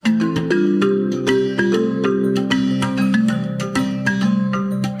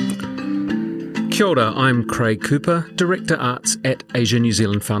Kia ora, I'm Craig Cooper, Director Arts at Asia New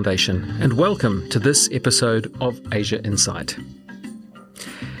Zealand Foundation, and welcome to this episode of Asia Insight.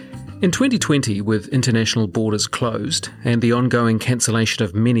 In 2020, with international borders closed and the ongoing cancellation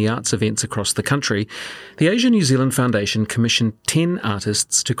of many arts events across the country, the Asia New Zealand Foundation commissioned 10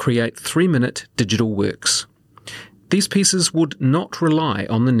 artists to create 3-minute digital works. These pieces would not rely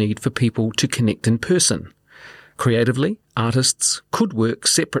on the need for people to connect in person. Creatively, artists could work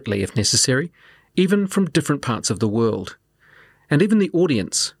separately if necessary, even from different parts of the world. And even the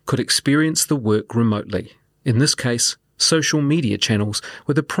audience could experience the work remotely. In this case, social media channels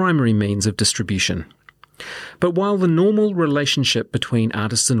were the primary means of distribution. But while the normal relationship between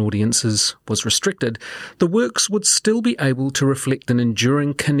artists and audiences was restricted, the works would still be able to reflect an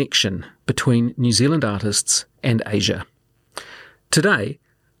enduring connection between New Zealand artists and Asia. Today,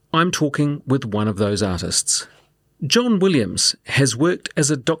 I'm talking with one of those artists. John Williams has worked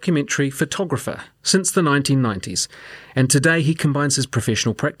as a documentary photographer since the 1990s, and today he combines his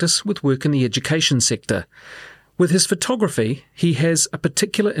professional practice with work in the education sector. With his photography, he has a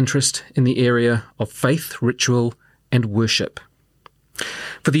particular interest in the area of faith, ritual, and worship.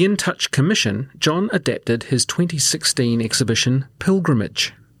 For the In Touch Commission, John adapted his 2016 exhibition,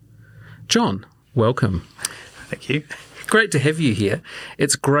 Pilgrimage. John, welcome. Thank you. Great to have you here.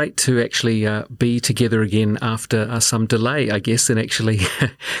 It's great to actually be together again after some delay, I guess, in actually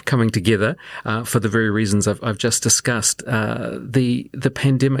coming together for the very reasons I've just discussed. The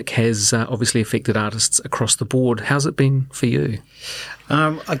pandemic has obviously affected artists across the board. How's it been for you?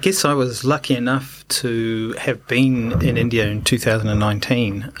 I guess I was lucky enough to have been in India in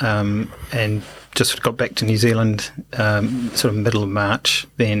 2019 and just got back to New Zealand sort of middle of March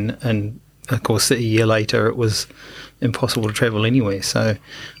then. And, of course, a year later it was impossible to travel anywhere. So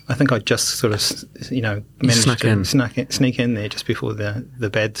I think I just sort of, managed to sneak in there just before the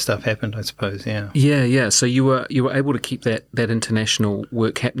bad stuff happened, I suppose, yeah. Yeah. So you were able to keep that international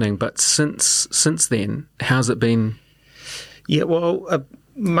work happening. But since then, how's it been? Yeah, well,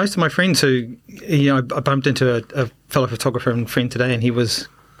 most of my friends who, I bumped into a fellow photographer and friend today, and he was,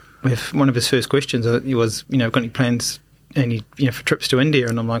 with one of his first questions, he was, got any plans for trips to India?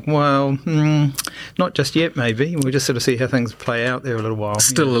 And I'm like, well, not just yet, maybe. We'll just sort of see how things play out there a little while.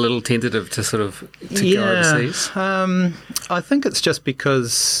 Still a little tentative to go overseas? I think it's just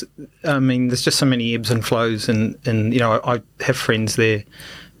because, there's just so many ebbs and flows and I have friends there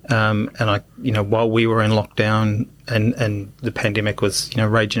and while we were in lockdown and the pandemic was,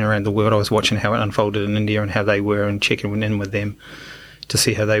 raging around the world, I was watching how it unfolded in India and how they were and checking in with them to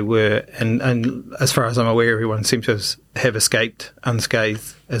see how they were. And as far as I'm aware, everyone seems to have escaped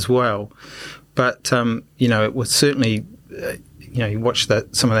unscathed as well. But, it was certainly, you watch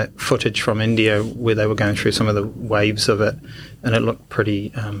some of that footage from India where they were going through some of the waves of it, and it looked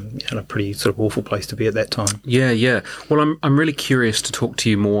pretty, a pretty sort of awful place to be at that time. Yeah. Well, I'm really curious to talk to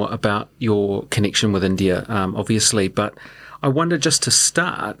you more about your connection with India, obviously, but I wonder, just to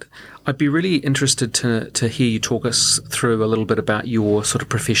start, I'd be really interested to hear you talk us through a little bit about your sort of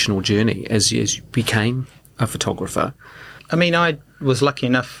professional journey as you became a photographer. I was lucky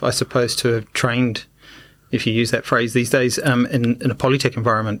enough, I suppose, to have trained, if you use that phrase these days, in a Polytech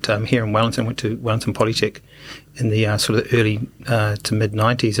environment here in Wellington. Went to Wellington Polytech in the sort of early to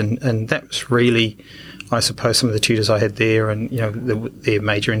mid-90s, and that was really, I suppose, some of the tutors I had there, and their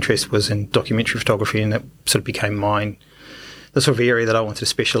major interest was in documentary photography, and that sort of became mine. The sort of area that I wanted to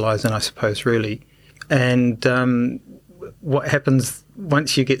specialise in, I suppose, really. And what happens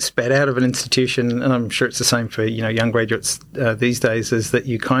once you get spat out of an institution, and I'm sure it's the same for, young graduates these days, is that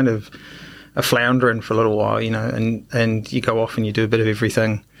you kind of are floundering for a little while, and you go off and you do a bit of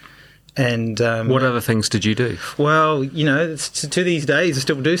everything. And what other things did you do? Well, to these days, I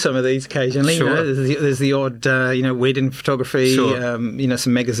still do some of these occasionally. Sure. There's the odd, wedding photography. Sure.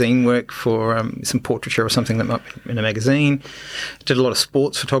 Some magazine work for some portraiture or something that might be in a magazine. Did a lot of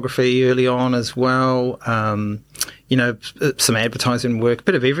sports photography early on as well. Some advertising work, a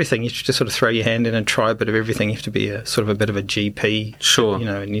bit of everything. You should just sort of throw your hand in and try a bit of everything. You have to be a bit of a GP. Sure.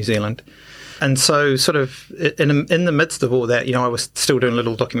 In New Zealand. And so sort of in the midst of all that, I was still doing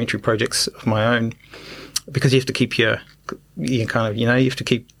little documentary projects of my own, because you have to keep you have to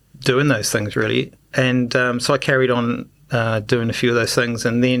keep doing those things, really. And so I carried on doing a few of those things.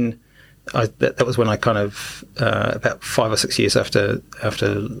 And then that was when I kind of, about 5 or 6 years after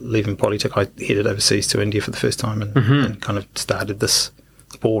leaving Polytech, I headed overseas to India for the first time and kind of started this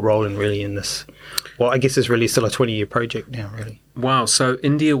ball rolling really in this, well, I guess it's really still a 20-year project now, really. Wow. So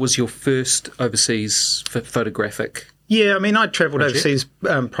India was your first overseas photographic? Yeah, I'd travelled overseas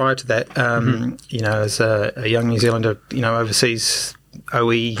prior to that, as a young New Zealander, overseas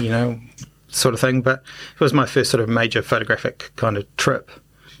OE, sort of thing, but it was my first sort of major photographic kind of trip.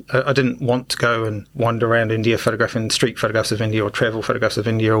 I didn't want to go and wander around India photographing street photographs of India or travel photographs of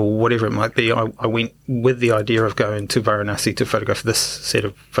India or whatever it might be. I went with the idea of going to Varanasi to photograph this set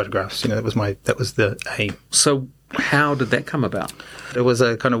of photographs. That was the aim. So how did that come about? It was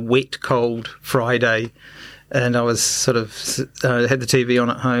a kind of wet, cold Friday, and I was sort of had the TV on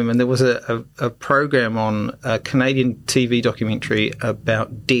at home, and there was a program on a Canadian TV documentary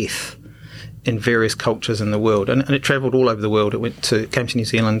about death in various cultures in the world, and it travelled all over the world. It came to New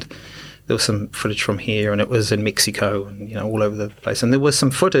Zealand. There was some footage from here, and it was in Mexico, and all over the place. And there was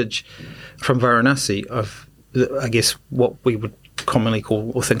some footage from Varanasi of, I guess, what we would commonly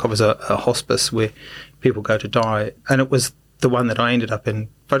call or think of as a hospice, where people go to die. And it was the one that I ended up in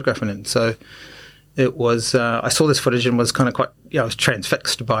photographing in. So it was. I saw this footage and was kind of quite. I was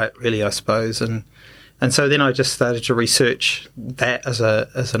transfixed by it, really, I suppose. And so then I just started to research that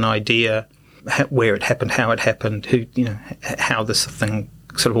as an idea. Where it happened, how it happened, how this thing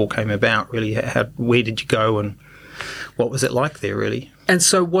sort of all came about, really. Where did you go and what was it like there, really? And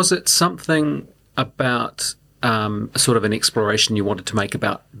so was it something about sort of an exploration you wanted to make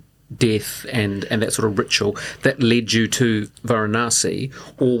about death and that sort of ritual that led you to Varanasi,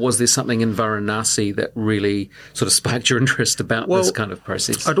 or was there something in Varanasi that really sort of sparked your interest about this kind of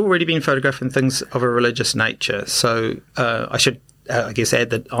process? I'd already been photographing things of a religious nature, so I should I guess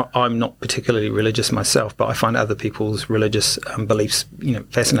add that I'm not particularly religious myself, but I find other people's religious beliefs,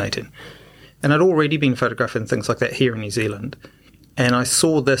 fascinating. And I'd already been photographing things like that here in New Zealand. And I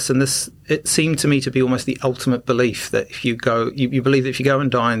saw this, and it seemed to me to be almost the ultimate belief that if you go, you believe that if you go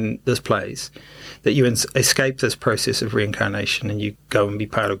and die in this place, that you escape this process of reincarnation and you go and be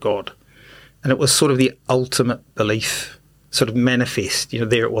part of God. And it was sort of the ultimate belief, sort of manifest.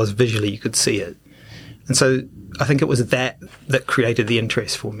 There it was visually, you could see it. And so I think it was that created the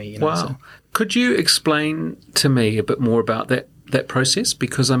interest for me. Wow. So. Could you explain to me a bit more about that process?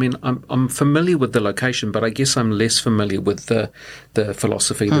 Because, I mean, I'm familiar with the location, but I guess I'm less familiar with the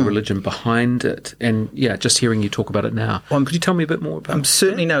philosophy, the religion behind it. And, yeah, just hearing you talk about it now. Could you tell me a bit more about it? I'm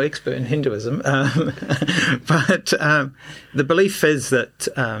certainly no expert in Hinduism, but the belief is that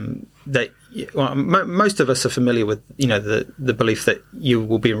most of us are familiar with, the belief that you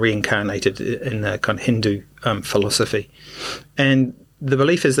will be reincarnated in the kind of Hindu philosophy. And the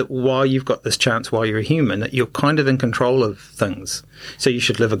belief is that while you've got this chance, while you're a human, that you're kind of in control of things. So you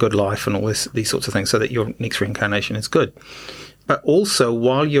should live a good life and all these sorts of things so that your next reincarnation is good. But also,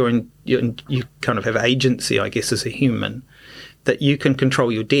 while you kind of have agency, I guess, as a human, that you can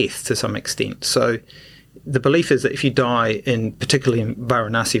control your death to some extent. So the belief is that if you die particularly in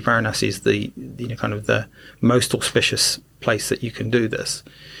Varanasi is the kind of the most auspicious place that you can do this.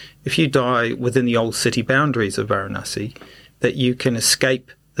 If you die within the old city boundaries of Varanasi, that you can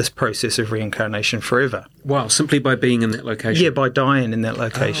escape this process of reincarnation forever. Wow, simply by being in that location? Yeah, by dying in that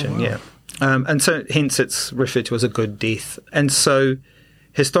location, yeah. And so hence it's referred to as a good death. And so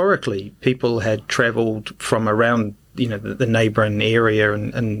historically, people had travelled from around the neighbouring area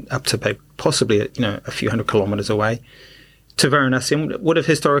and up to possibly a few hundred kilometres away to Varanasi, and would have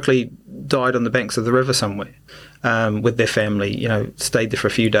historically died on the banks of the river somewhere with their family, stayed there for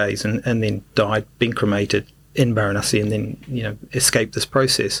a few days and then died, been cremated in Varanasi, and then escaped this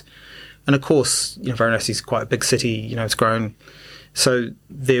process. And of course, Varanasi is quite a big city, it's grown. So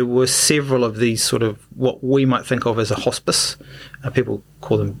there were several of these sort of what we might think of as a hospice. People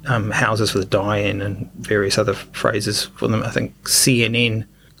call them houses for the dying and various other phrases for them. I think CNN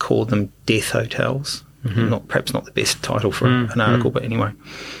called them death hotels. Mm-hmm. Perhaps not the best title for an article, but anyway.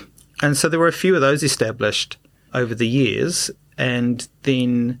 And so there were a few of those established over the years, and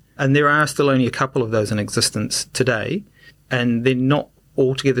there are still only a couple of those in existence today, and they're not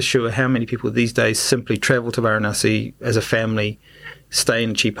altogether sure how many people these days simply travel to Varanasi as a family, stay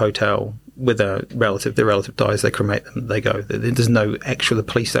in a cheap hotel with a relative. Their relative dies, they cremate them, they go. There's no the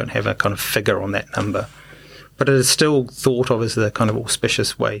police don't have a kind of figure on that number. But it is still thought of as the kind of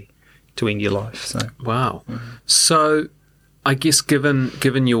auspicious way to end your life. So. Wow. Mm-hmm. So I guess given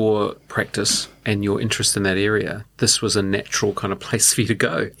your practice and your interest in that area, this was a natural kind of place for you to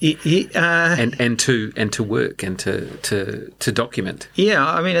go, and to work and to document. Yeah,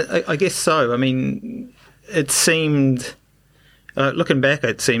 I mean, I guess so. I mean, it seemed, looking back,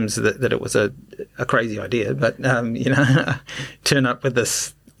 it seems that it was a crazy idea, but turn up with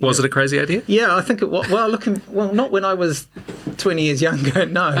this. Was it a crazy idea? Yeah, I think it was. Well, not when I was 20 years younger,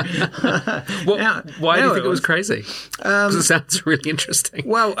 no. Why do you think it was crazy? Because it sounds really interesting.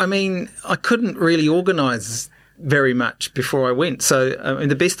 Well, I mean, I couldn't really organise very much before I went. So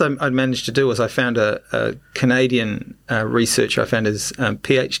the best I managed to do was I found a Canadian researcher. I found his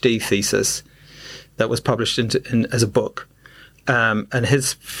PhD thesis that was published as a book. And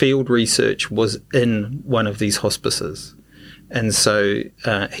his field research was in one of these hospices. And so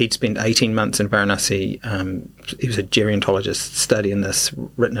he'd spent 18 months in Varanasi. He was a gerontologist studying this,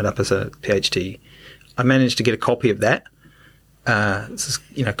 written it up as a PhD. I managed to get a copy of that. This is,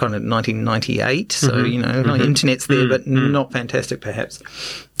 kind of 1998. So, internet's there, but not fantastic, perhaps.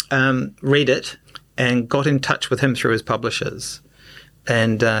 Read it and got in touch with him through his publishers.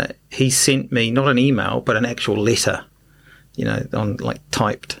 And he sent me not an email, but an actual letter, on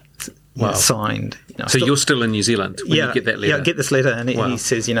typed, signed. So you're still in New Zealand when you get that letter? Yeah, I get this letter, and he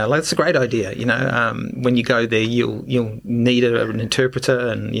says, it's a great idea. When you go there, you'll need an interpreter,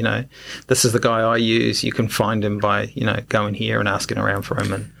 and this is the guy I use. You can find him by going here and asking around for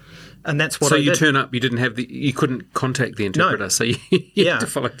him, and that's what. So I you did. turn up, you couldn't contact the interpreter, so you had to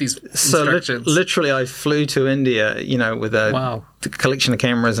follow these instructions. So literally, I flew to India, with a collection of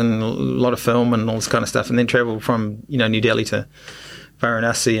cameras and a lot of film and all this kind of stuff, and then travelled from New Delhi to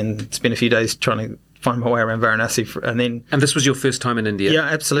Varanasi and spent a few days trying to find my way around Varanasi. And this was your first time in India? Yeah,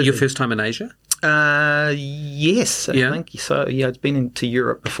 absolutely. Your first time in Asia? Yes, I think so. Yeah, I'd been into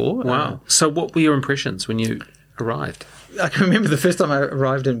Europe before. Wow. So what were your impressions when you arrived? I can remember the first time I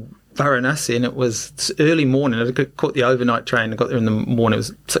arrived in Varanasi, and it was early morning. I caught the overnight train. I got there in the morning. It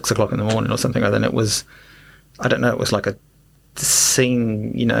was 6 o'clock in the morning or something like that. And it was, I don't know, it was like a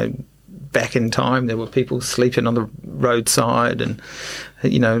scene, back in time. There were people sleeping on the roadside and,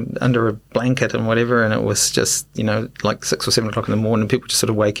 under a blanket and whatever. And it was just, like 6 or 7 o'clock in the morning, people just sort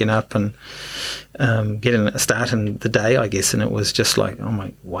of waking up and getting a start in the day, I guess. And it was just like, oh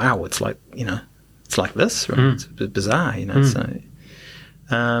my, wow, it's like, it's like this. Right? It's a bit bizarre,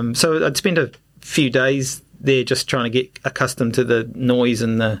 So I'd spent a few days there just trying to get accustomed to the noise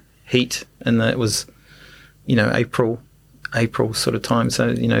and the heat. And it was, April sort of time, so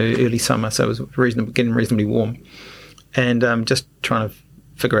early summer, so it was getting reasonably warm, and just trying to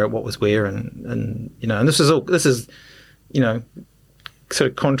figure out what was where, and this is sort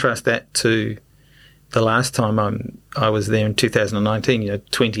of contrast that to the last time I was there in 2019,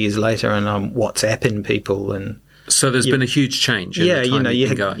 20 years later, and I'm WhatsApping people and. So there's been a huge change.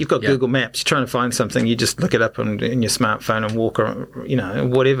 You've got Google Maps. You're trying to find something, you just look it up in your smartphone and walk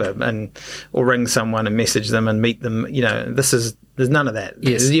around, whatever, or ring someone and message them and meet them. There's none of that.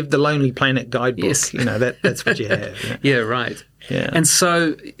 Yes. You have the Lonely Planet guidebook. Yes. That's what you have. Yeah, right. Yeah. And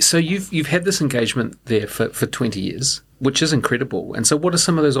so you've had this engagement there for 20 years, which is incredible. And so what are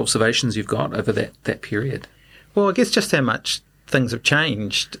some of those observations you've got over that period? Well, I guess just how much things have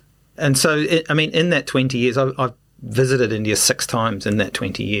changed. And so, in that 20 years, I've visited India 6 times in that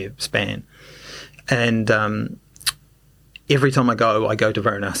 20-year span. And every time I go to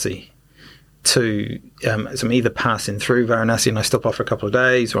Varanasi so I'm either passing through Varanasi and I stop off for a couple of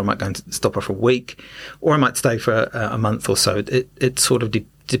days, or I might go and stop off for a week, or I might stay for a month or so. It sort of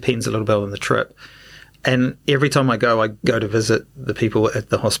depends a little bit on the trip. And every time I go to visit the people at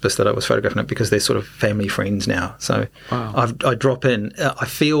the hospice that I was photographing at, because they're sort of family friends now. So I drop in. I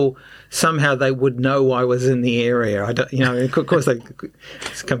feel somehow they would know I was in the area. I don't, of course,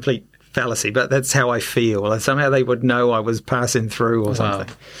 it's a complete fallacy, but that's how I feel. Like somehow they would know I was passing through or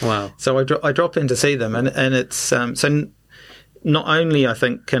something. Wow. So I drop in to see them, and it's so not only I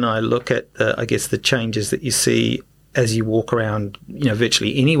think can I look at the changes that you see as you walk around,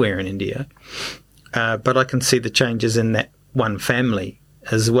 virtually anywhere in India. But I can see the changes in that one family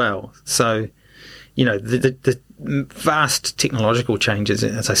as well. So, the vast technological changes.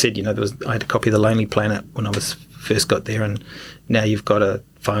 As I said, I had a copy of The Lonely Planet when I first got there, and now you've got a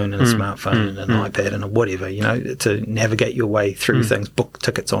phone and a smartphone and an iPad and a whatever, to navigate your way through things, book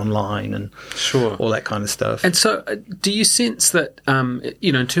tickets online and all that kind of stuff. And so do you sense that,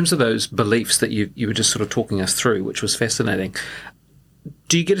 in terms of those beliefs that you were just sort of talking us through, which was fascinating,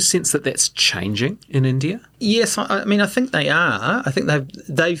 do you get a sense that that's changing in India? Yes, I think they are. I think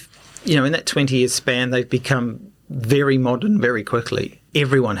they've in that 20-year span, they've become very modern very quickly.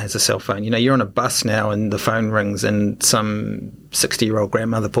 Everyone has a cell phone. You're on a bus now and the phone rings and some 60-year-old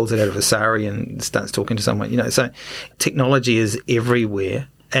grandmother pulls it out of a sari and starts talking to someone. So technology is everywhere.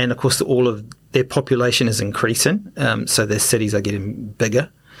 And, of course, all of their population is increasing, so their cities are getting bigger.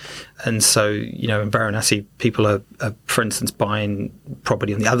 And so, in Varanasi, people are, for instance, buying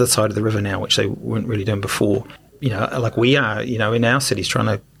property on the other side of the river now, which they weren't really doing before. Like we are, in our cities, trying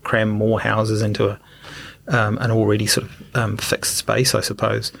to cram more houses into an already sort of fixed space, I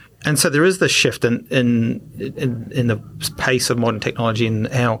suppose. And so there is this shift in the pace of modern technology and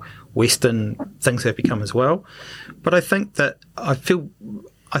how Western things have become as well. But I think that I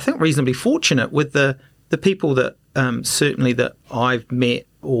think reasonably fortunate with the people that certainly that I've met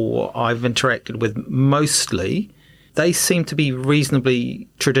or I've interacted with mostly. They seem to be reasonably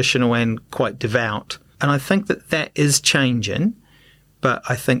traditional and quite devout. And I think that is changing. But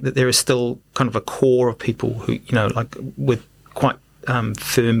I think that there is still kind of a core of people who, like with quite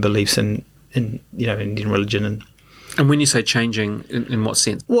firm beliefs in Indian religion. And when you say changing, in what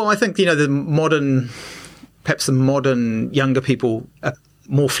sense? Well, I think, perhaps the modern younger people are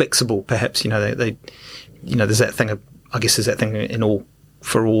more flexible, perhaps, they there's that thing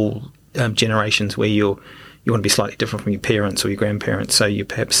for all generations where you want to be slightly different from your parents or your grandparents. So you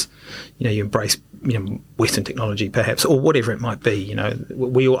perhaps, you embrace, Western technology perhaps, or whatever it might be, I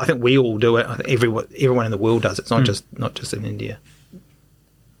think we all do it. I think everyone in the world does it. It's not just in India.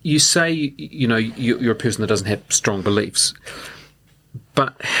 You say, you're a person that doesn't have strong beliefs,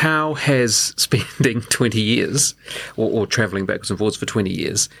 but how has spending 20 years or travelling backwards and forwards for 20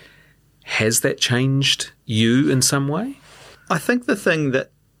 years, has that changed you in some way? I think the thing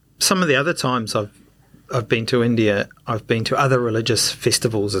that some of the other times I've been to India, I've been to other religious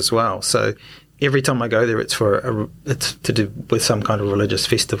festivals as well. So every time I go there, it's to do with some kind of religious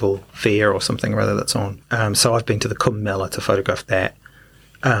festival, fair or something or other that's on. So I've been to the Kumbh Mela to photograph that.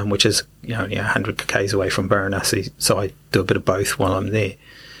 Which is 100 k's away from Varanasi, so I do a bit of both while I'm there.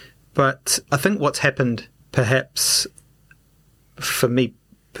 But I think what's happened, perhaps for me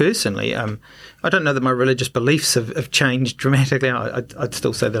personally, I don't know that my religious beliefs have changed dramatically. I'd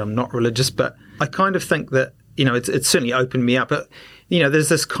still say that I'm not religious, but I kind of think that it's certainly opened me up. But there's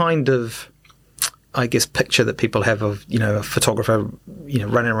this kind of, I guess, picture that people have of a photographer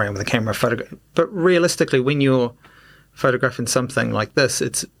running around with a camera photograph. But realistically, when you're photographing something like this,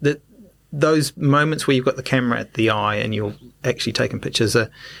 it's that those moments where you've got the camera at the eye and you're actually taking pictures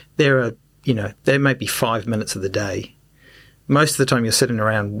there may be 5 minutes of the day. Most of the time you're sitting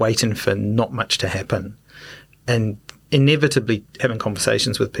around waiting for not much to happen and inevitably having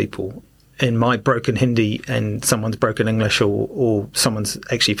conversations with people in my broken Hindi and someone's broken English or someone's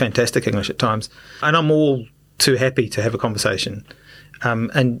actually fantastic English at times, and I'm all too happy to have a conversation.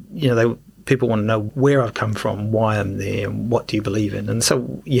 People want to know where I've come from, why I'm there, and what do you believe in. And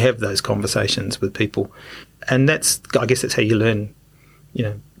so you have those conversations with people. And I guess that's how you learn,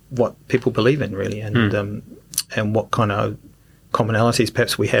 what people believe in, really, and what kind of commonalities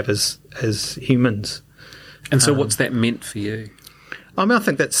perhaps we have as humans. And so what's that meant for you? I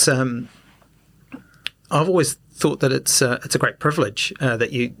think that's... I've always thought that it's a great privilege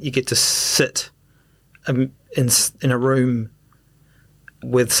that you get to sit in a room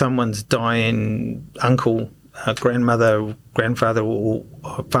with someone's dying uncle, grandmother, grandfather, or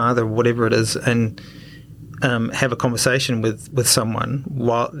father, whatever it is, and have a conversation with someone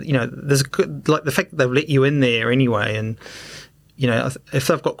while there's the fact that they've let you in there anyway, and if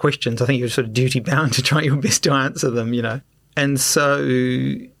they've got questions, I think you're sort of duty bound to try your best to answer them, and so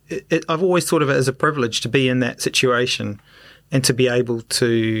I've always thought of it as a privilege to be in that situation and to be able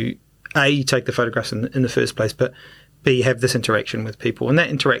to take the photographs in the first place, but B, have this interaction with people. And that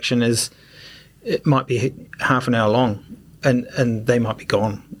interaction it might be half an hour long and they might be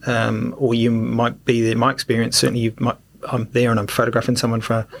gone. Or you might be there. My experience, certainly I'm there and I'm photographing someone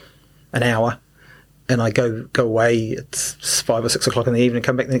for an hour and I go away, it's 5 or 6 o'clock in the evening,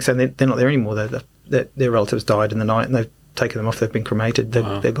 come back the next day and they're not there anymore. Their relatives died in the night and they've taken them off, they've been cremated,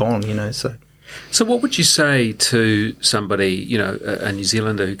 they're gone, So what would you say to somebody, a New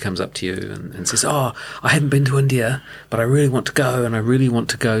Zealander who comes up to you and says, I haven't been to India, but I really want to go, and I really want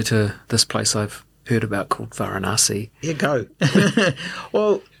to go to this place I've heard about called Varanasi? Yeah, go.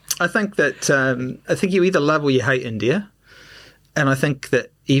 Well, I think that you either love or you hate India, and I think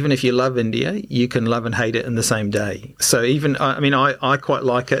that even if you love India, you can love and hate it in the same day. So I quite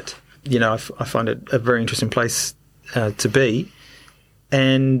like it. I find it a very interesting place to be,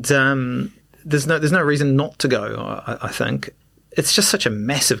 and there's no reason not to go. I think it's just such a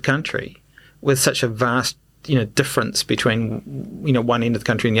massive country with such a vast difference between one end of the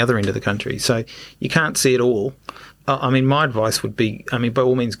country and the other end of the country. So you can't see it all. My advice would be, by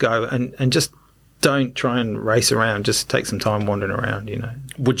all means go and just don't try and race around. Just take some time wandering around.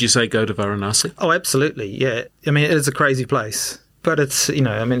 Would you say go to Varanasi? Oh, absolutely. Yeah. It is a crazy place, but it's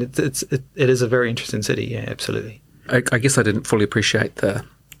it is a very interesting city. Yeah, absolutely. I guess I didn't fully appreciate the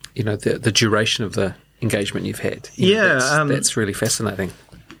duration of the engagement you've had. That's really fascinating.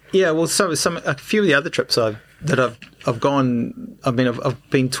 Yeah, well, a few of the other trips I've gone. I've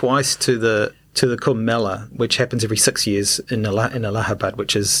been twice to the to the Kumbh Mela, which happens every 6 years in Allahabad,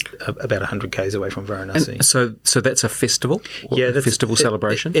 which is about 100 k's away from Varanasi. And so that's a festival? Yeah, festival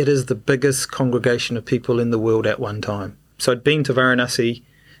celebration? It is the biggest congregation of people in the world at one time. So I'd been to Varanasi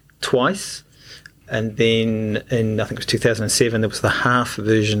twice, and then in, I think it was 2007, there was the half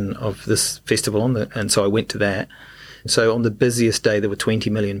version of this festival and so I went to that. So on the busiest day, there were 20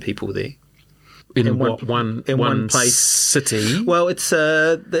 million people there. In one place, city? Well, it's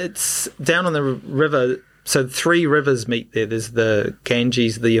down on the river. So 3 rivers meet there. There's the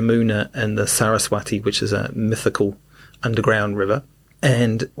Ganges, the Yamuna, and the Saraswati, which is a mythical underground river.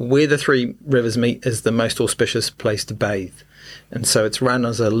 And where the 3 rivers meet is the most auspicious place to bathe. And so it's run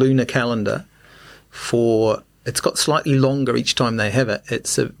as a lunar calendar it's got slightly longer each time they have it.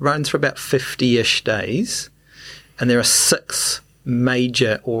 It runs for about 50-ish days. And there are 6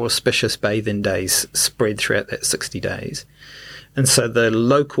 major or auspicious bathing days spread throughout that 60 days. And so the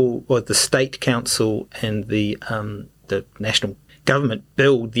local or the state council and the national government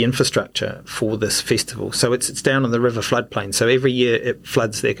build the infrastructure for this festival. So it's down on the river floodplain. So every year it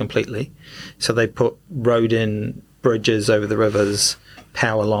floods there completely. So they put road in, bridges over the rivers,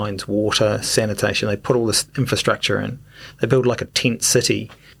 power lines, water, sanitation. They put all this infrastructure in. They build like a tent city.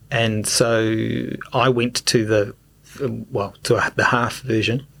 And so I went to the half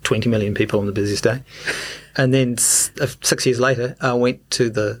version, 20 million people on the busiest day. And then 6 years later, I went to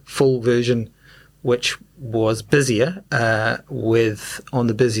the full version, which was busier, with, on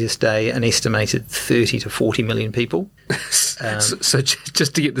the busiest day, an estimated 30 to 40 million people. So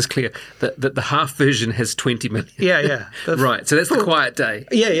just to get this clear, that the half version has 20 million. Yeah. Right, so that's the quiet day.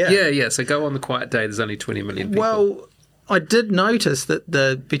 Yeah. Yeah, so go on the quiet day, there's only 20 million people. Well, I did notice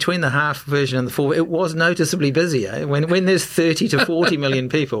that between the half version and the full, it was noticeably busier. When there's 30 to 40 million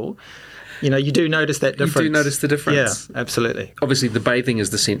people, you do notice that difference. You do notice the difference. Yeah, absolutely. Obviously, the bathing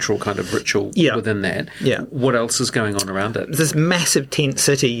is the central kind of ritual within that. Yeah. What else is going on around it? This massive tent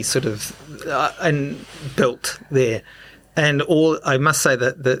city sort of and built there. And I must say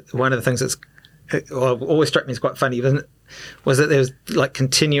that one of the things that's always struck me as quite funny was that there was like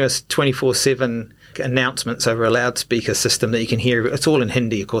continuous 24/7 announcements over a loudspeaker system that you can hear. It's all in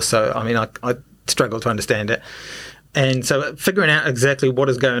Hindi, of course, so I mean I struggle to understand it. And so figuring out exactly what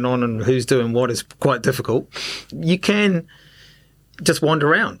is going on and who's doing what is quite difficult. You can just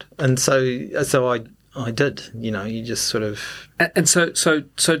wander around. And so I did, you just sort of... And so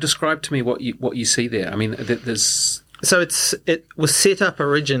describe to me what you see there. I mean, there's... So it was set up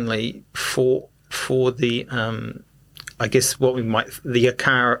originally for the... I guess the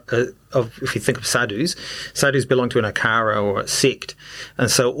akara if you think of sadhus belong to an akara or a sect,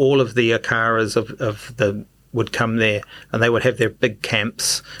 and so all of the akaras would come there, and they would have their big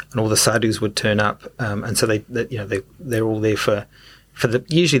camps, and all the sadhus would turn up, and so they're all there for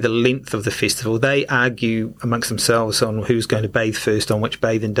usually the length of the festival. They argue amongst themselves on who's going to bathe first on which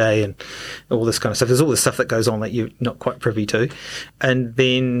bathing day and all this kind of stuff. There's all this stuff that goes on that you're not quite privy to, and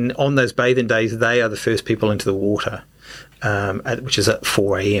then on those bathing days, they are the first people into the water. Which is at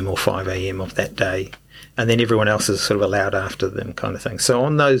 4 a.m. or 5 a.m. of that day. And then everyone else is sort of allowed after them kind of thing. So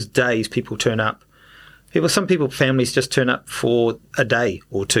on those days, people turn up. Families just turn up for a day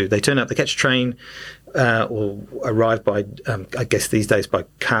or two. They turn up, they catch a train or arrive by, I guess these days, by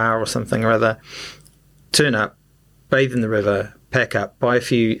car or something or other. Turn up, bathe in the river, pack up, buy a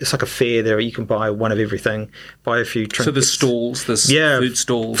few. It's like a fair there. You can buy one of everything. Buy a few trinkets. So there's stalls,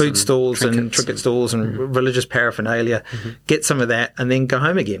 food stalls and trinket stalls and religious paraphernalia. Mm-hmm. Get some of that and then go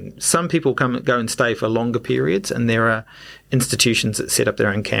home again. Some people go and stay for longer periods, and there are institutions that set up their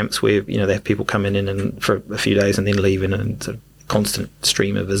own camps where they have people come in and for a few days and then leave in a sort of constant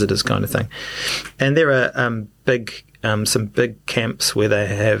stream of visitors kind of thing. And there are some big camps where they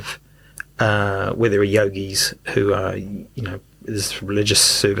have where there are yogis who are there's religious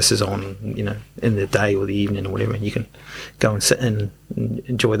services on, in the day or the evening or whatever, and you can go and sit in and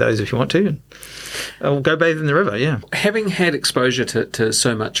enjoy those if you want to. And go bathe in the river, yeah. Having had exposure to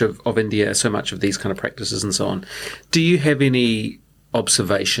so much of India, so much of these kind of practices and so on, do you have any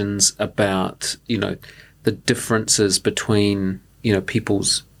observations about, the differences between,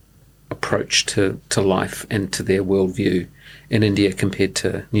 people's approach to life and to their worldview in India compared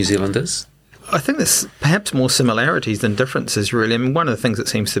to New Zealanders? I think there's perhaps more similarities than differences, really. I mean, one of the things that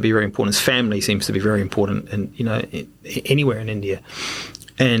seems to be very important is family seems to be very important, anywhere in India.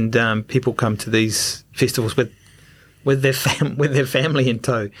 And people come to these festivals with their family in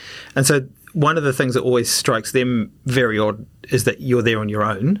tow. And so one of the things that always strikes them very odd is that you're there on your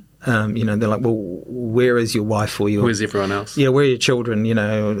own. They're like, well, where is your wife or your... Where's everyone else? Yeah, where are your children,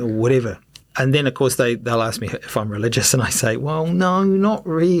 whatever. And then, of course, they'll ask me if I'm religious, and I say, well, no, not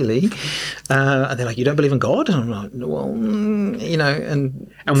really. And they're like, you don't believe in God? And I'm like, well,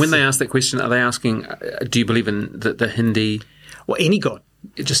 And when they ask that question, are they asking, do you believe in the Hindi? Well, any God.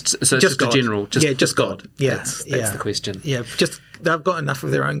 Just God. a general, just God. Yeah, that's the question. Yeah, just they've got enough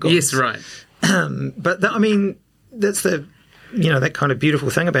of their own gods. Yes, right. But that's the that kind of beautiful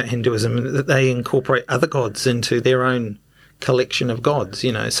thing about Hinduism, that they incorporate other gods into their own collection of gods.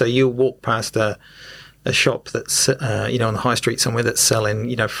 So you walk past a shop that's on the high street somewhere that's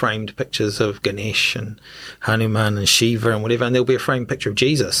selling framed pictures of Ganesh and Hanuman and Shiva and whatever, and there'll be a framed picture of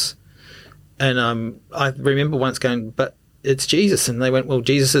Jesus. And I remember once going, but it's Jesus, and they went, well,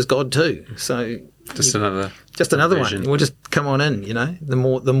 Jesus is God too. So just another one. We'll just come on in. The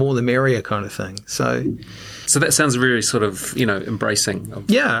more the merrier kind of thing. So that sounds very sort of embracing of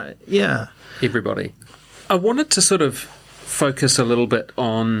everybody. I wanted to sort of focus a little bit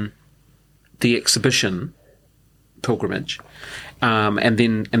on the exhibition pilgrimage, and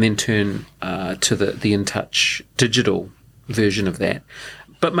then turn to the In Touch digital version of that.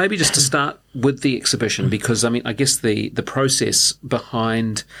 But maybe just to start with the exhibition, because I guess the process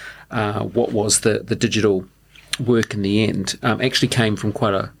behind what was the digital work in the end actually came from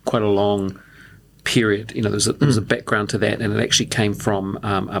quite a long period. There was a background to that, and it actually came from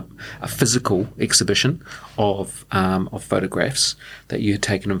a physical exhibition of photographs that you had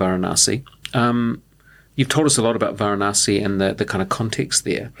taken in Varanasi. You've told us a lot about Varanasi and the kind of context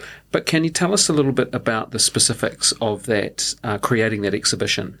there, but can you tell us a little bit about the specifics of that, creating that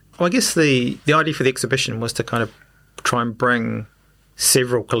exhibition? Well, I guess the idea for the exhibition was to kind of try and bring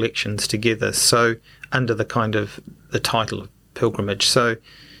several collections together, so under the kind of the title of pilgrimage. So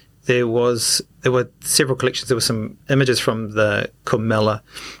there were several collections. There were some images from the Kumbh Mela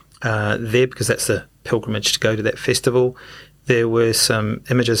there, because that's the pilgrimage to go to that festival. There were some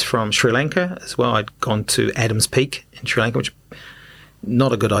images from Sri Lanka as well. I'd gone to Adams Peak in Sri Lanka, which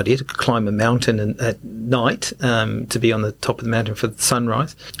not a good idea to climb a mountain at night, to be on the top of the mountain for the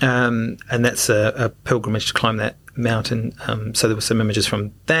sunrise. And that's a pilgrimage to climb that mountain. So there were some images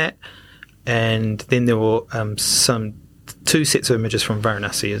from that. And then there were two sets of images from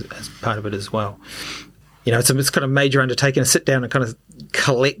Varanasi as part of it as well. It's kind of major undertaking to sit down and kind of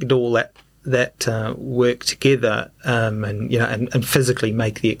collect all that work together, and physically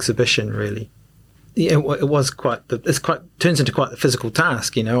make the exhibition. Really, it was turns into quite the physical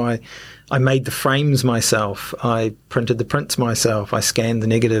task. I made the frames myself. I printed the prints myself. I scanned the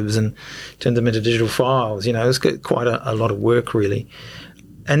negatives and turned them into digital files. It was quite a lot of work, really.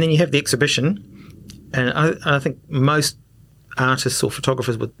 And then you have the exhibition, and I think most artists or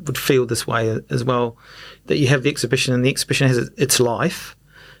photographers would feel this way as well, that you have the exhibition, and the exhibition has its life,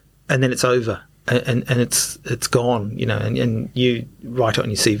 and then it's over, and it's gone, and you write it on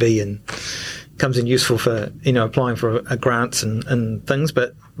your CV and comes in useful for applying for grants and things.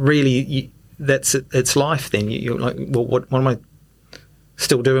 But really, that's its life. Then you're like, well, what am I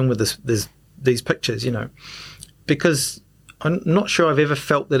still doing with these pictures? Because I'm not sure I've ever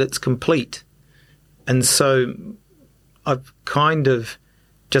felt that it's complete, and so I've kind of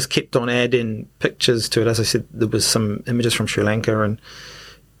just kept on adding pictures to it. As I said, there was some images from Sri Lanka, and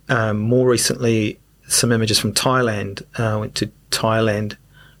more recently, some images from Thailand. I went to Thailand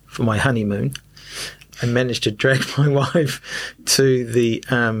for my honeymoon and managed to drag my wife to the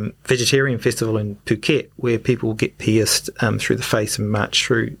vegetarian festival in Phuket, where people get pierced through the face and march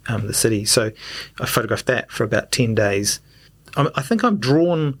through the city. So I photographed that for about 10 days. I think I'm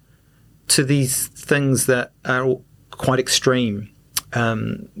drawn to these things that are quite extreme.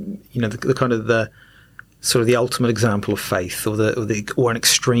 The kind of the sort of the ultimate example of faith, or an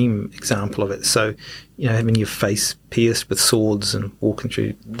extreme example of it. So, having your face pierced with swords and walking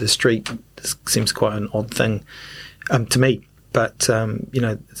through the street, this seems quite an odd thing to me. But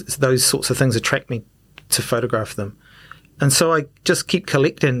those sorts of things attract me to photograph them, and so I just keep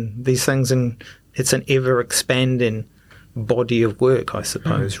collecting these things, and it's an ever expanding body of work, I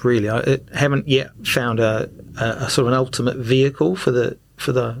suppose. Really, I haven't yet found a sort of an ultimate vehicle for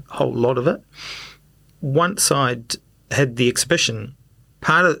the whole lot of it. Once I'd had the exhibition,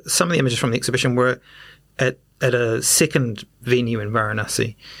 some of the images from the exhibition were at a second venue in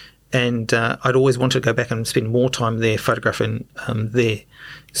Varanasi, and I'd always wanted to go back and spend more time there photographing there.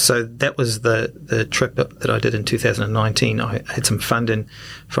 So that was the trip that I did in 2019. I had some funding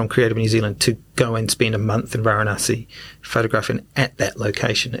from Creative New Zealand to go and spend a month in Varanasi photographing at that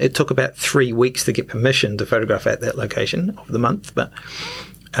location. It took about 3 weeks to get permission to photograph at that location of the month, but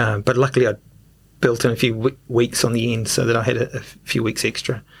luckily I built in a few weeks on the end so that I had a few weeks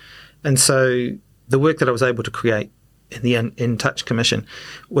extra. And so the work that I was able to create in the In Touch commission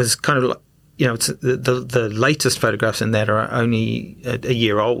was kind of it's the latest photographs in that are only a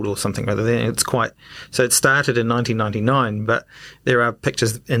year old or something rather than it's quite. So it started in 1999, but there are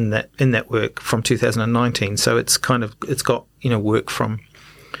pictures in that work from 2019. So it's got work from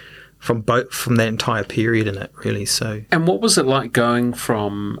that entire period in it, really. So. And what was it like going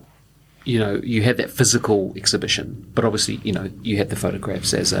from, you had that physical exhibition, but obviously, you had the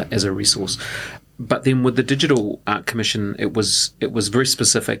photographs as a resource. But then with the digital art commission, it was very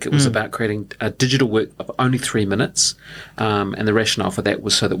specific. It was about creating a digital work of only 3 minutes, and the rationale for that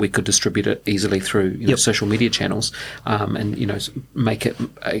was so that we could distribute it easily through social media channels, and make it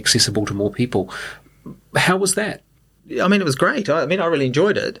accessible to more people. How was that? I mean, it was great. I really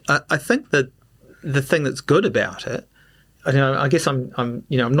enjoyed it. I think that the thing that's good about it, I guess I'm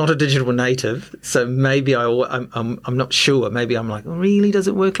not a digital native, so maybe I'm not sure. Maybe I'm like, really, does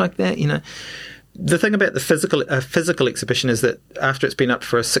it work like that? The thing about the physical exhibition is that after it's been up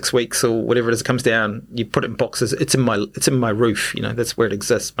for 6 weeks or whatever it is, it comes down, you put it in boxes. It's in my roof. That's where it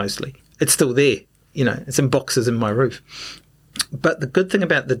exists mostly. It's still there. It's in boxes in my roof. But the good thing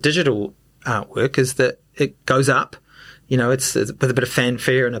about the digital artwork is that it goes up. It's with a bit of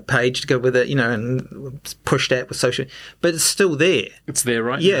fanfare and a page to go with it, and it's pushed out with social, but it's still there. It's there,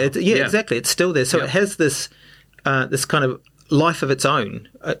 right? Yeah, exactly. It's still there. So it has this kind of life of its own,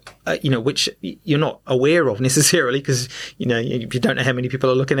 which you're not aware of necessarily because, you don't know how many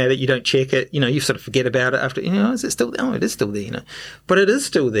people are looking at it, you don't check it, you sort of forget about it after, is it still there? Oh, it is still there, But it is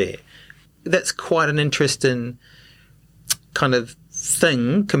still there. That's quite an interesting kind of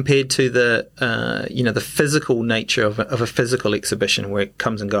thing compared to the physical nature of a physical exhibition where it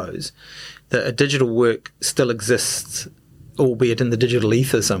comes and goes. That a digital work still exists, albeit in the digital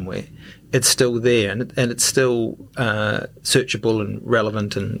ether somewhere. It's still there, and it's still searchable and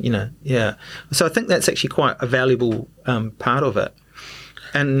relevant, and So I think that's actually quite a valuable part of it.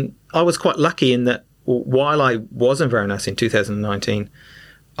 And I was quite lucky in that while I was in Varanasi in 2019,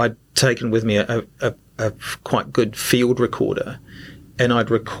 I'd taken with me a quite good field recorder, and I'd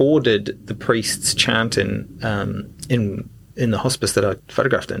recorded the priests chanting in the hospice that I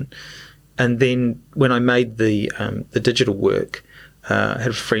photographed in. And then when I made the digital work, I had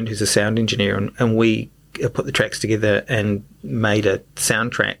a friend who's a sound engineer, and we put the tracks together and made a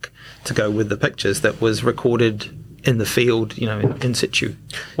soundtrack to go with the pictures that was recorded in the field, in situ.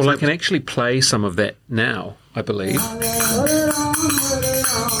 Well, I can actually play some of that now, I believe.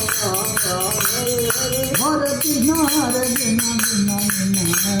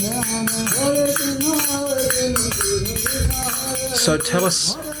 So tell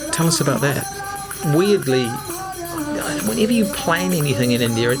us about that. Weirdly, whenever you plan anything in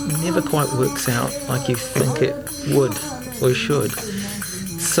India, it never quite works out like you think it would or should.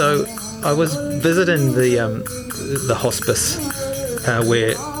 So I was visiting the hospice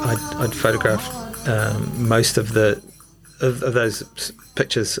where I'd photographed most of those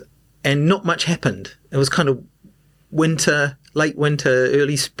pictures, and not much happened. It was kind of winter, late winter,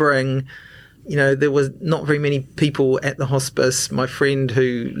 early spring. There was not very many people at the hospice. My friend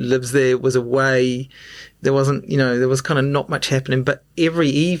who lives there was away. There wasn't, there was kind of not much happening. But every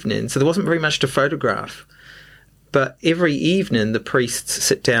evening, so there wasn't very much to photograph. But every evening, the priests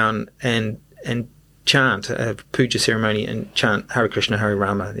sit down and chant a puja ceremony and chant Hare Krishna, Hare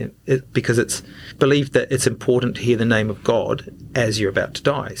Rama, because it's believed that it's important to hear the name of God as you're about to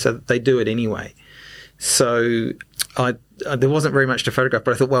die. So they do it anyway. So there wasn't very much to photograph,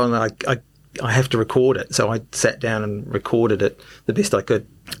 but I thought, well, I have to record it. So I sat down and recorded it the best I could.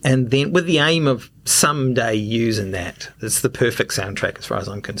 And then with the aim of someday using that. It's the perfect soundtrack as far as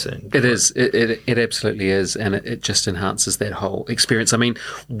I'm concerned. It is. It absolutely is. And it just enhances that whole experience. I mean,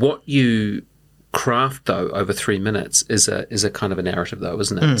 what you craft, though, over 3 minutes is a kind of a narrative, though,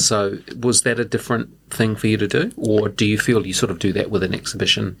 isn't it? So was that a different thing for you to do? Or do you feel you sort of do that with an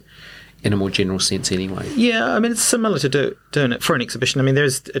exhibition in a more general sense anyway? Yeah, I mean, it's similar to doing it for an exhibition. I mean,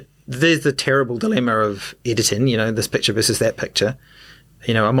 there's the terrible dilemma of editing, this picture versus that picture.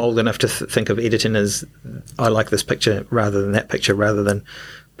 I'm old enough to think of editing as I like this picture rather than that picture, rather than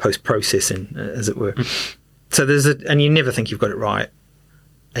post-processing, as it were. So and you never think you've got it right,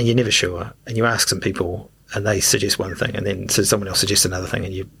 and you're never sure, and you ask some people, and they suggest one thing, and then someone else suggests another thing,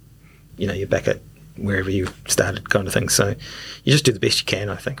 and you're back at wherever you started, kind of thing. So you just do the best you can,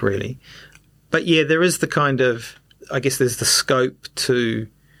 I think, really. But yeah, there is the kind of, I guess there's the scope to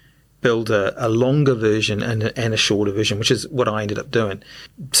build a longer version and a shorter version, which is what I ended up doing,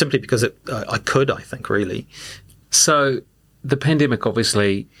 simply because I could, I think, really. So the pandemic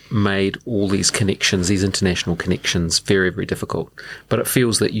obviously made all these connections, these international connections, very, very difficult. But it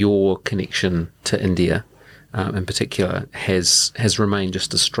feels that your connection to India, in particular, has remained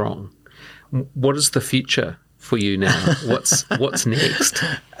just as strong. What is the future for you now? What's next?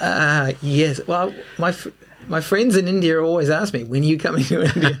 Yes. Well, my friends in India always ask me, when are you coming to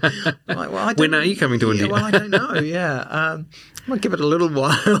India? I'm like, well, when are you coming to India? Well, I don't know, yeah. I might give it a little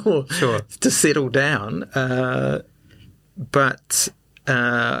while to settle down. But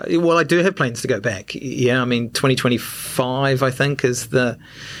I do have plans to go back. Yeah, I mean, 2025, I think, is the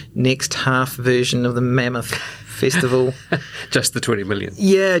next half version of the Mammoth Festival. Just the 20 million.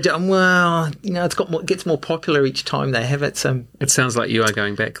 Yeah, well, it gets more popular each time they have it. So it sounds like you are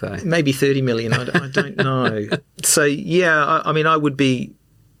going back, though. Maybe 30 million. I don't know. So yeah, I mean, I would be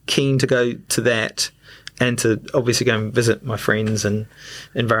keen to go to that, and to obviously go and visit my friends in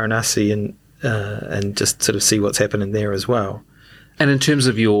Varanasi and just sort of see what's happening there as well. And in terms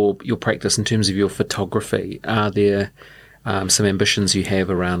of your practice, in terms of your photography, are there some ambitions you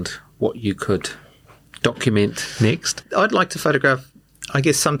have around what you could document next? I'd like to photograph, I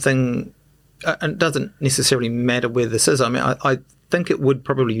guess, something, and it doesn't necessarily matter where this is. I mean, I think it would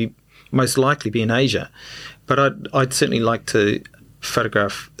probably most likely be in Asia, but I'd certainly like to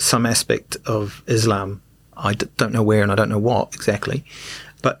photograph some aspect of Islam. I don't know where and I don't know what exactly,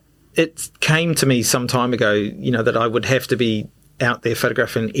 but it came to me some time ago, that I would have to be out there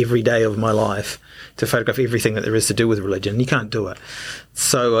photographing every day of my life to photograph everything that there is to do with religion. You can't do it.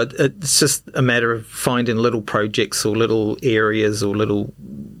 So it's just a matter of finding little projects or little areas or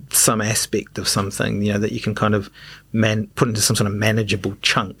some aspect of something, that you can kind of put into some sort of manageable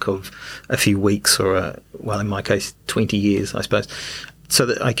chunk of a few weeks or, in my case, 20 years, I suppose, so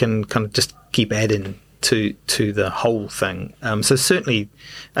that I can kind of just keep adding to the whole thing. So certainly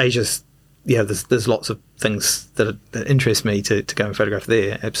Asia's, there's lots of things that interest me to go and photograph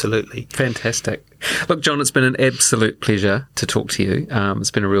there, absolutely. Fantastic. Look, John, it's been an absolute pleasure to talk to you. It's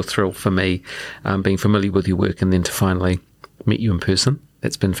been a real thrill for me being familiar with your work and then to finally meet you in person.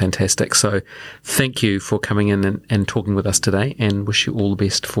 That's been fantastic. So thank you for coming in and talking with us today, and wish you all the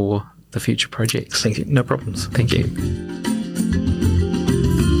best for the future projects. Thank you. No problems. Thank you.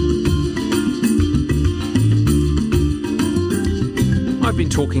 I've been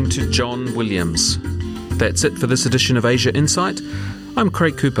talking to John Williams. That's it for this edition of Asia Insight. I'm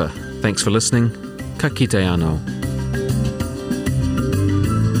Craig Cooper. Thanks for listening. Ka kite anō.